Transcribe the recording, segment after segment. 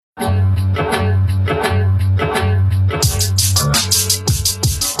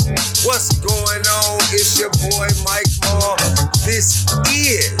boy Mike Mull. This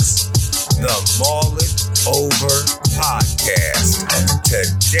is the MullitOver Podcast.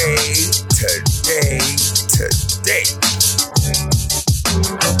 Today.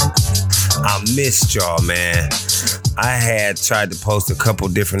 I missed y'all, man. I had tried to post a couple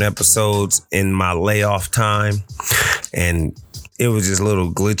different episodes in my layoff time, and it was just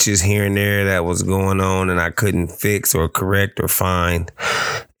little glitches here and there that was going on and I couldn't fix or correct or find.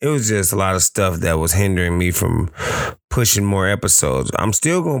 It was just a lot of stuff that was hindering me from pushing more episodes. I'm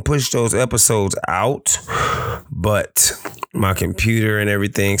still going to push those episodes out, but my computer and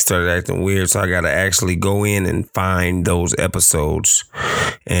everything started acting weird, so I got to actually go in and find those episodes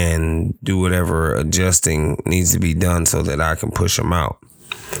and do whatever adjusting needs to be done so that I can push them out.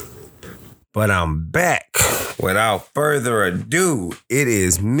 But I'm back. Without further ado, it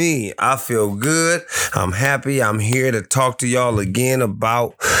is me. I feel good. I'm happy. I'm here to talk to y'all again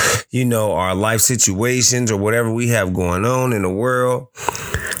about, our life situations or whatever we have going on in the world.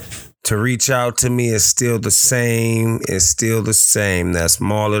 To reach out to me is still the same. That's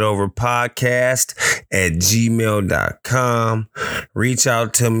MullitOverpodcast at gmail.com. Reach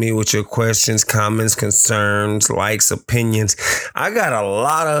out to me with your questions, comments, concerns, likes, opinions. I got a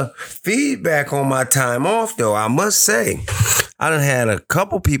lot of feedback on my time off, though, I must say. I done had a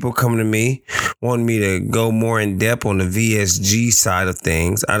couple people come to me wanting me to go more in depth on the VSG side of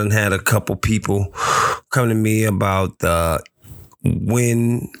things. I done had a couple people come to me about the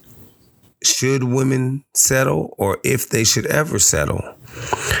when should women settle or if they should ever settle.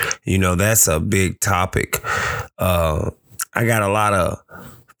 That's a big topic. I got a lot of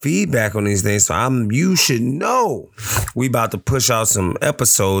feedback on these things, so you should know we about to push out some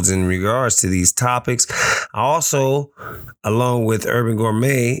episodes in regards to these topics. Also, along with Urban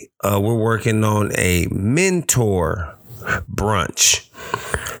Gourmet, we're working on a mentor brunch,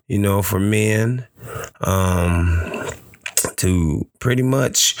 for men. To pretty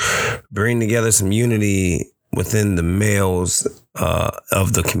much bring together some unity within the males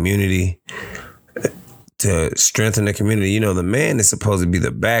of the community to strengthen the community. The man is supposed to be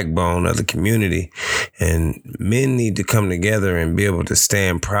the backbone of the community, and men need to come together and be able to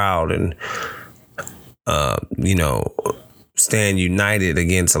stand proud and, stand united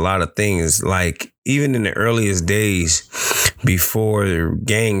against a lot of things. Like even in the earliest days, before the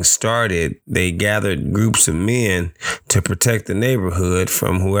gang started, they gathered groups of men to protect the neighborhood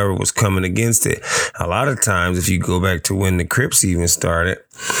from whoever was coming against it. A lot of times, if you go back to when the Crips even started,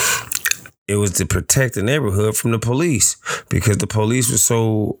 it was to protect the neighborhood from the police, because the police were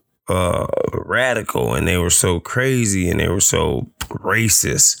so radical and they were so crazy and they were so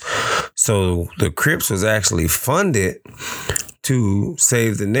racist. So the Crips was actually funded to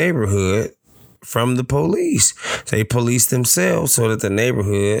save the neighborhood from the police. They policed themselves so that so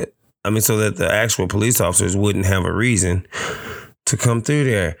that the actual police officers wouldn't have a reason to come through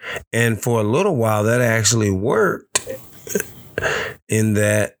there. And for a little while that actually worked, in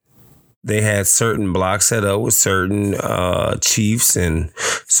that they had certain blocks set up with certain chiefs and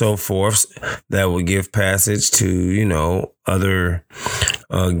so forth that would give passage to, other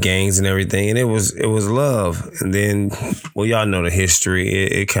gangs and everything. And it was love. And then, y'all know the history.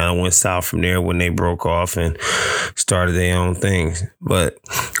 It kind of went south from there when they broke off and started their own things. But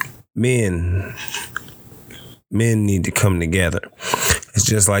men need to come together. It's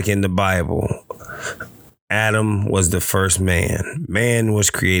just like in the Bible. Adam was the first man. Man was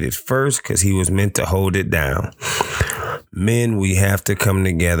created first because he was meant to hold it down. Men, we have to come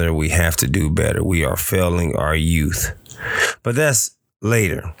together. We have to do better. We are failing our youth. But that's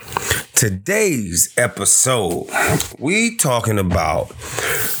later. Today's episode, we talking about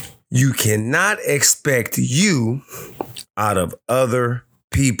you cannot expect you out of other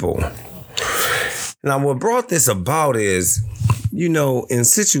people. Now, what brought this about is, in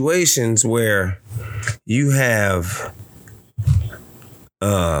situations where you have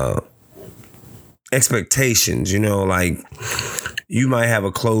expectations, like you might have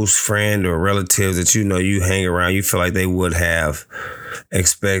a close friend or relative that you hang around, you feel like they would have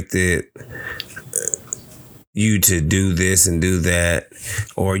expected you to do this and do that,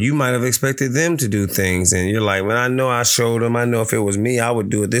 or you might have expected them to do things and you're like, man, I know I showed them, I know if it was me, I would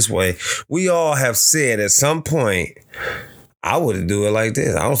do it this way. We all have said at some point, I would do it like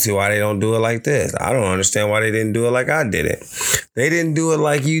this. I don't see why they don't do it like this. I don't understand why they didn't do it like I did it. They didn't do it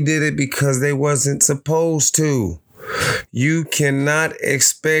like you did it because they wasn't supposed to. You cannot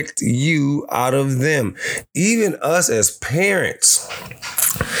expect you out of them. Even us as parents,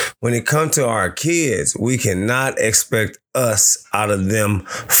 when it comes to our kids, we cannot expect us out of them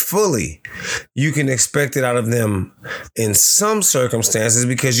fully. You can expect it out of them in some circumstances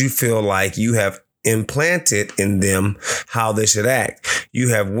because you feel like you have implanted in them how they should act. You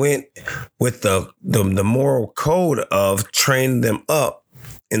have went with the moral code of training them up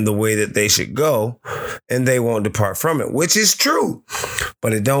in the way that they should go, and they won't depart from it, which is true.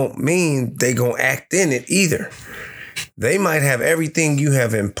 But it don't mean they gonna act in it either. They might have everything you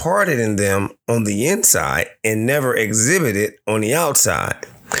have imparted in them on the inside and never exhibit it on the outside.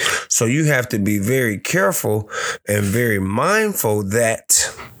 So you have to be very careful and very mindful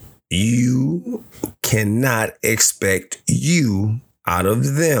that you cannot expect you out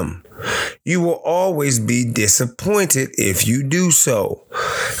of them. You will always be disappointed if you do so.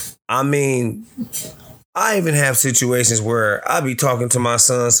 I mean, I even have situations where I be talking to my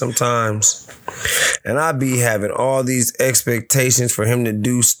son sometimes, and I be having all these expectations for him to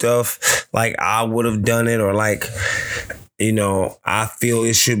do stuff like I would have done it, or like, I feel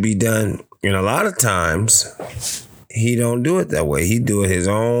it should be done. And a lot of times he don't do it that way. He do it his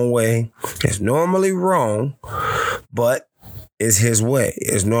own way. It's normally wrong, but it's his way.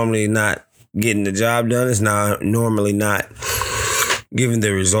 It's normally not getting the job done. It's not normally not giving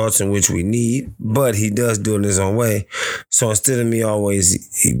the results in which we need, but he does do it in his own way. So instead of me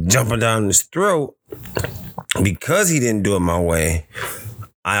always jumping down his throat because he didn't do it my way,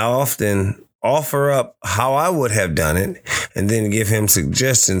 I often offer up how I would have done it and then give him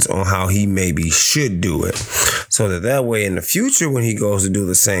suggestions on how he maybe should do it. So that way in the future, when he goes to do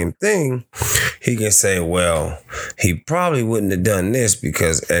the same thing, he can say, well, he probably wouldn't have done this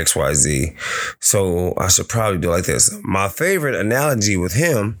because XYZ. So I should probably do like this. My favorite analogy with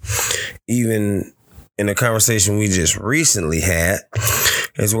him, even in a conversation we just recently had,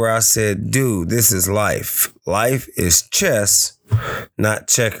 is where I said, dude, this is life. Life is chess, not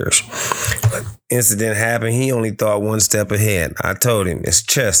checkers. Incident happened. He only thought one step ahead. I told him it's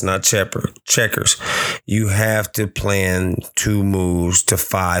chess, not checkers. You have to plan 2 moves to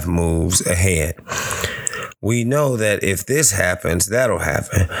 5 moves ahead. We know that if this happens, that'll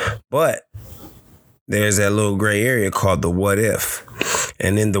happen. But there's that little gray area called the what if.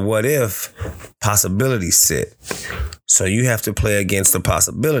 And in the what if, possibilities sit. So you have to play against the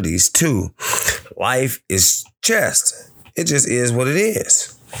possibilities too. Life is chess. It just is what it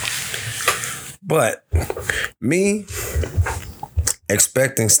is. But me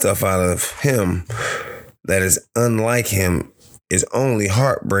expecting stuff out of him that is unlike him is only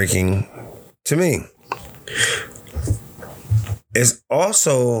heartbreaking to me. It's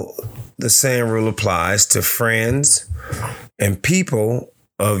also the same rule applies to friends and people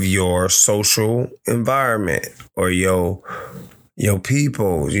of your social environment or your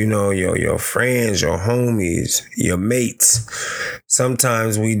people, your friends, your homies, your mates.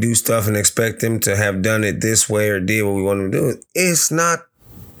 Sometimes we do stuff and expect them to have done it this way or did what we want them to do. It's not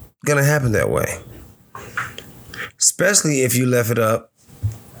going to happen that way. Especially if you left it up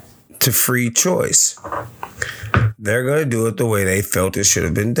to free choice. They're going to do it the way they felt it should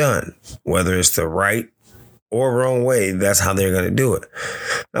have been done. Whether it's the right or wrong way, that's how they're going to do it.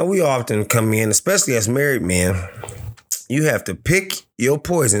 Now, we often come in, especially as married men, you have to pick your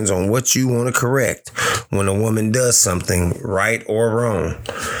poisons on what you want to correct when a woman does something right or wrong.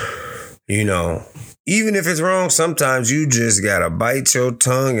 Even if it's wrong, sometimes you just got to bite your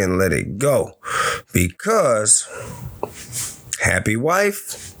tongue and let it go. Because happy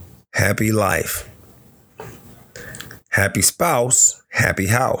wife, happy life. Happy spouse, happy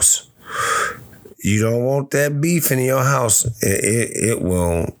house. You don't want that beef in your house. It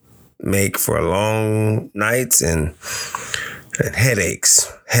will make for long nights and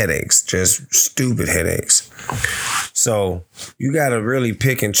headaches, just stupid headaches. So you got to really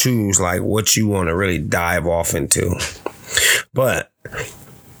pick and choose like what you want to really dive off into. But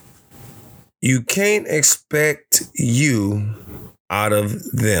you can't expect you out of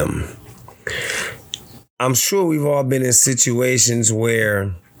them. I'm sure we've all been in situations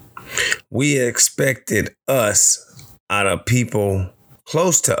where we expected us out of people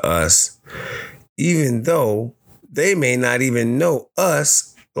close to us, even though they may not even know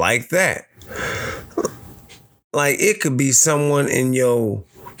us like that. Like it could be someone in your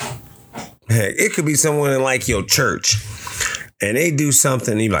church, and they do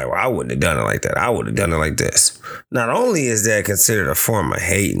something and you're like, well, I wouldn't have done it like that. I would have done it like this. Not only is that considered a form of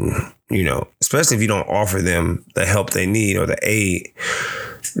hating, especially if you don't offer them the help they need or the aid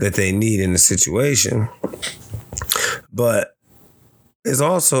that they need in the situation, but there's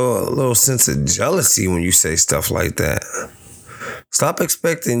also a little sense of jealousy when you say stuff like that. Stop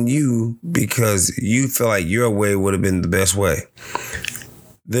expecting you because you feel like your way would have been the best way.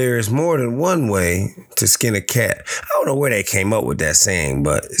 There's more than one way to skin a cat. I don't know where they came up with that saying,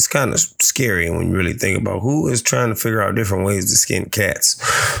 but it's kind of scary when you really think about who is trying to figure out different ways to skin cats.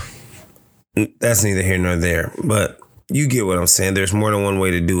 that's neither here nor there. But you get what I'm saying. There's more than one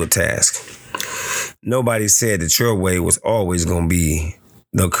way to do a task. Nobody said that your way was always going to be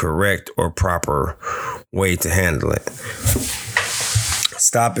the correct or proper way to handle it.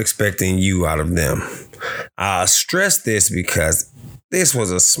 Stop expecting you out of them. I stress this because this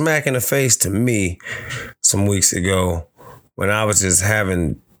was a smack in the face to me some weeks ago when I was just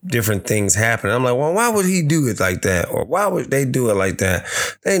having different things happen. I'm like, well, why would he do it like that? Or why would they do it like that?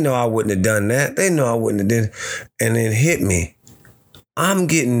 They know I wouldn't have done that. They know I wouldn't have did it. And it hit me. I'm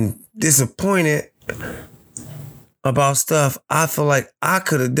getting disappointed about stuff I feel like I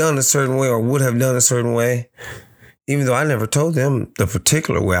could have done a certain way or would have done a certain way, even though I never told them the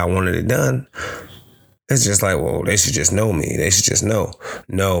particular way I wanted it done. It's just like, well, they should just know me. They should just know.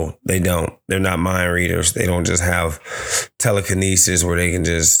 No, they don't. They're not mind readers. They don't just have telekinesis where they can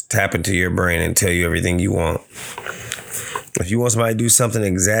just tap into your brain and tell you everything you want. If you want somebody to do something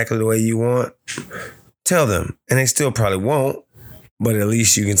exactly the way you want, tell them. And they still probably won't. But at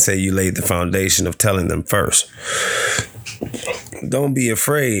least you can say you laid the foundation of telling them first. Don't be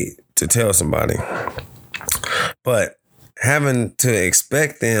afraid to tell somebody. But having to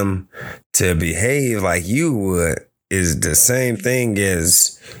expect them to behave like you would is the same thing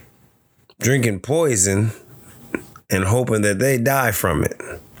as drinking poison and hoping that they die from it.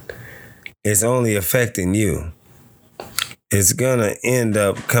 It's only affecting you. It's going to end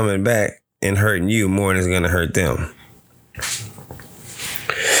up coming back and hurting you more than it's going to hurt them.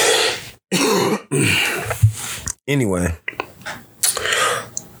 Anyway,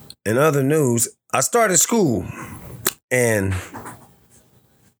 in other news, I started school. And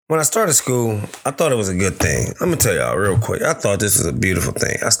when I started school, I thought it was a good thing. I'm going to tell y'all real quick. I thought this was a beautiful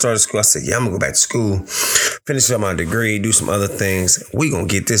thing. I started school. I said, yeah, I'm going to go back to school, finish up my degree, do some other things. We going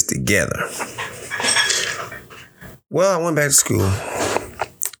to get this together. Well, I went back to school.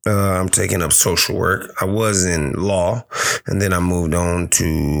 I'm taking up social work. I was in law, and then I moved on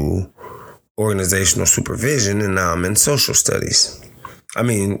to organizational supervision, and now I'm in social studies.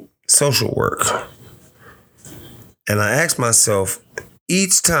 Social work. And I asked myself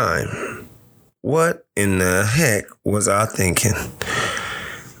each time, what in the heck was I thinking?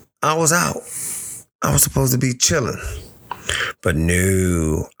 I was out. I was supposed to be chilling. But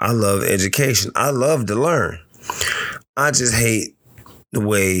no, I love education. I love to learn. I just hate the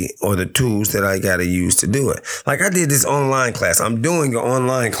way or the tools that I got to use to do it. Like I did this online class. I'm doing an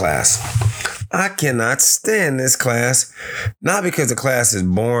online class. I cannot stand this class, not because the class is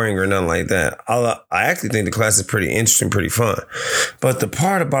boring or nothing like that. I actually think the class is pretty interesting, pretty fun. But the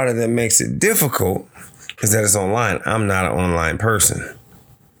part about it that makes it difficult is that it's online. I'm not an online person.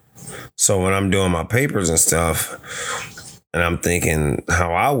 So when I'm doing my papers and stuff, and I'm thinking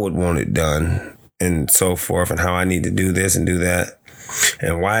how I would want it done and so forth, and how I need to do this and do that,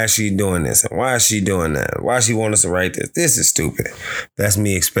 and why is she doing this? And why is she doing that? Why she want us to write this? This is stupid. That's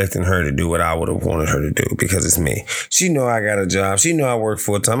me expecting her to do what I would have wanted her to do because it's me. She know I got a job. She know I work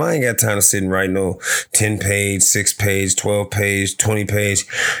full time. I ain't got time to sit and write no 10-page, 6-page, 12-page, 20-page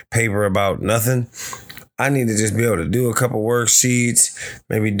paper about nothing. I need to just be able to do a couple worksheets,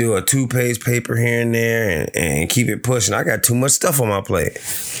 maybe do a 2-page paper here and there and keep it pushing. I got too much stuff on my plate.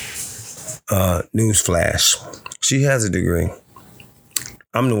 Newsflash. She has a degree.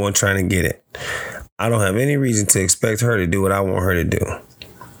 I'm the one trying to get it. I don't have any reason to expect her to do what I want her to do.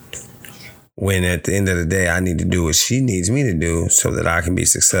 When at the end of the day, I need to do what she needs me to do so that I can be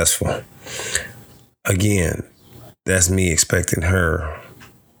successful. Again, that's me expecting her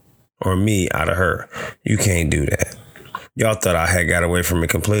or me out of her. You can't do that. Y'all thought I had got away from it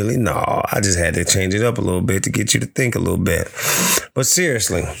completely? No, I just had to change it up a little bit to get you to think a little bit. But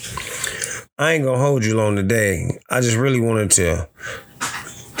seriously, I ain't gonna hold you long today. I just really wanted to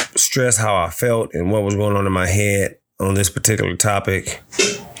stress how I felt and what was going on in my head on this particular topic.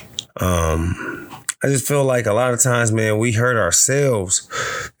 I just feel like a lot of times, man, we hurt ourselves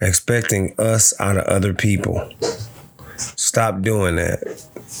expecting us out of other people. Stop doing that.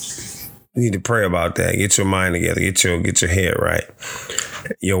 You need to pray about that. Get your mind together. Get your head right.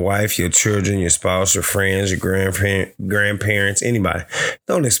 Your wife, your children, your spouse, your friends, your grandparents, anybody.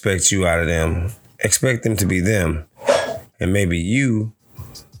 Don't expect you out of them. Expect them to be them. And maybe you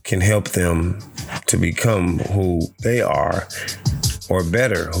can help them to become who they are or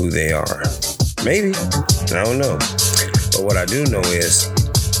better who they are. Maybe. I don't know. But what I do know is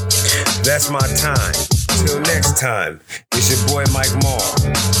that's my time. Till next time, it's your boy Mike Mull,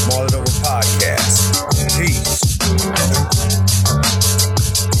 MullitOver Podcast. Peace.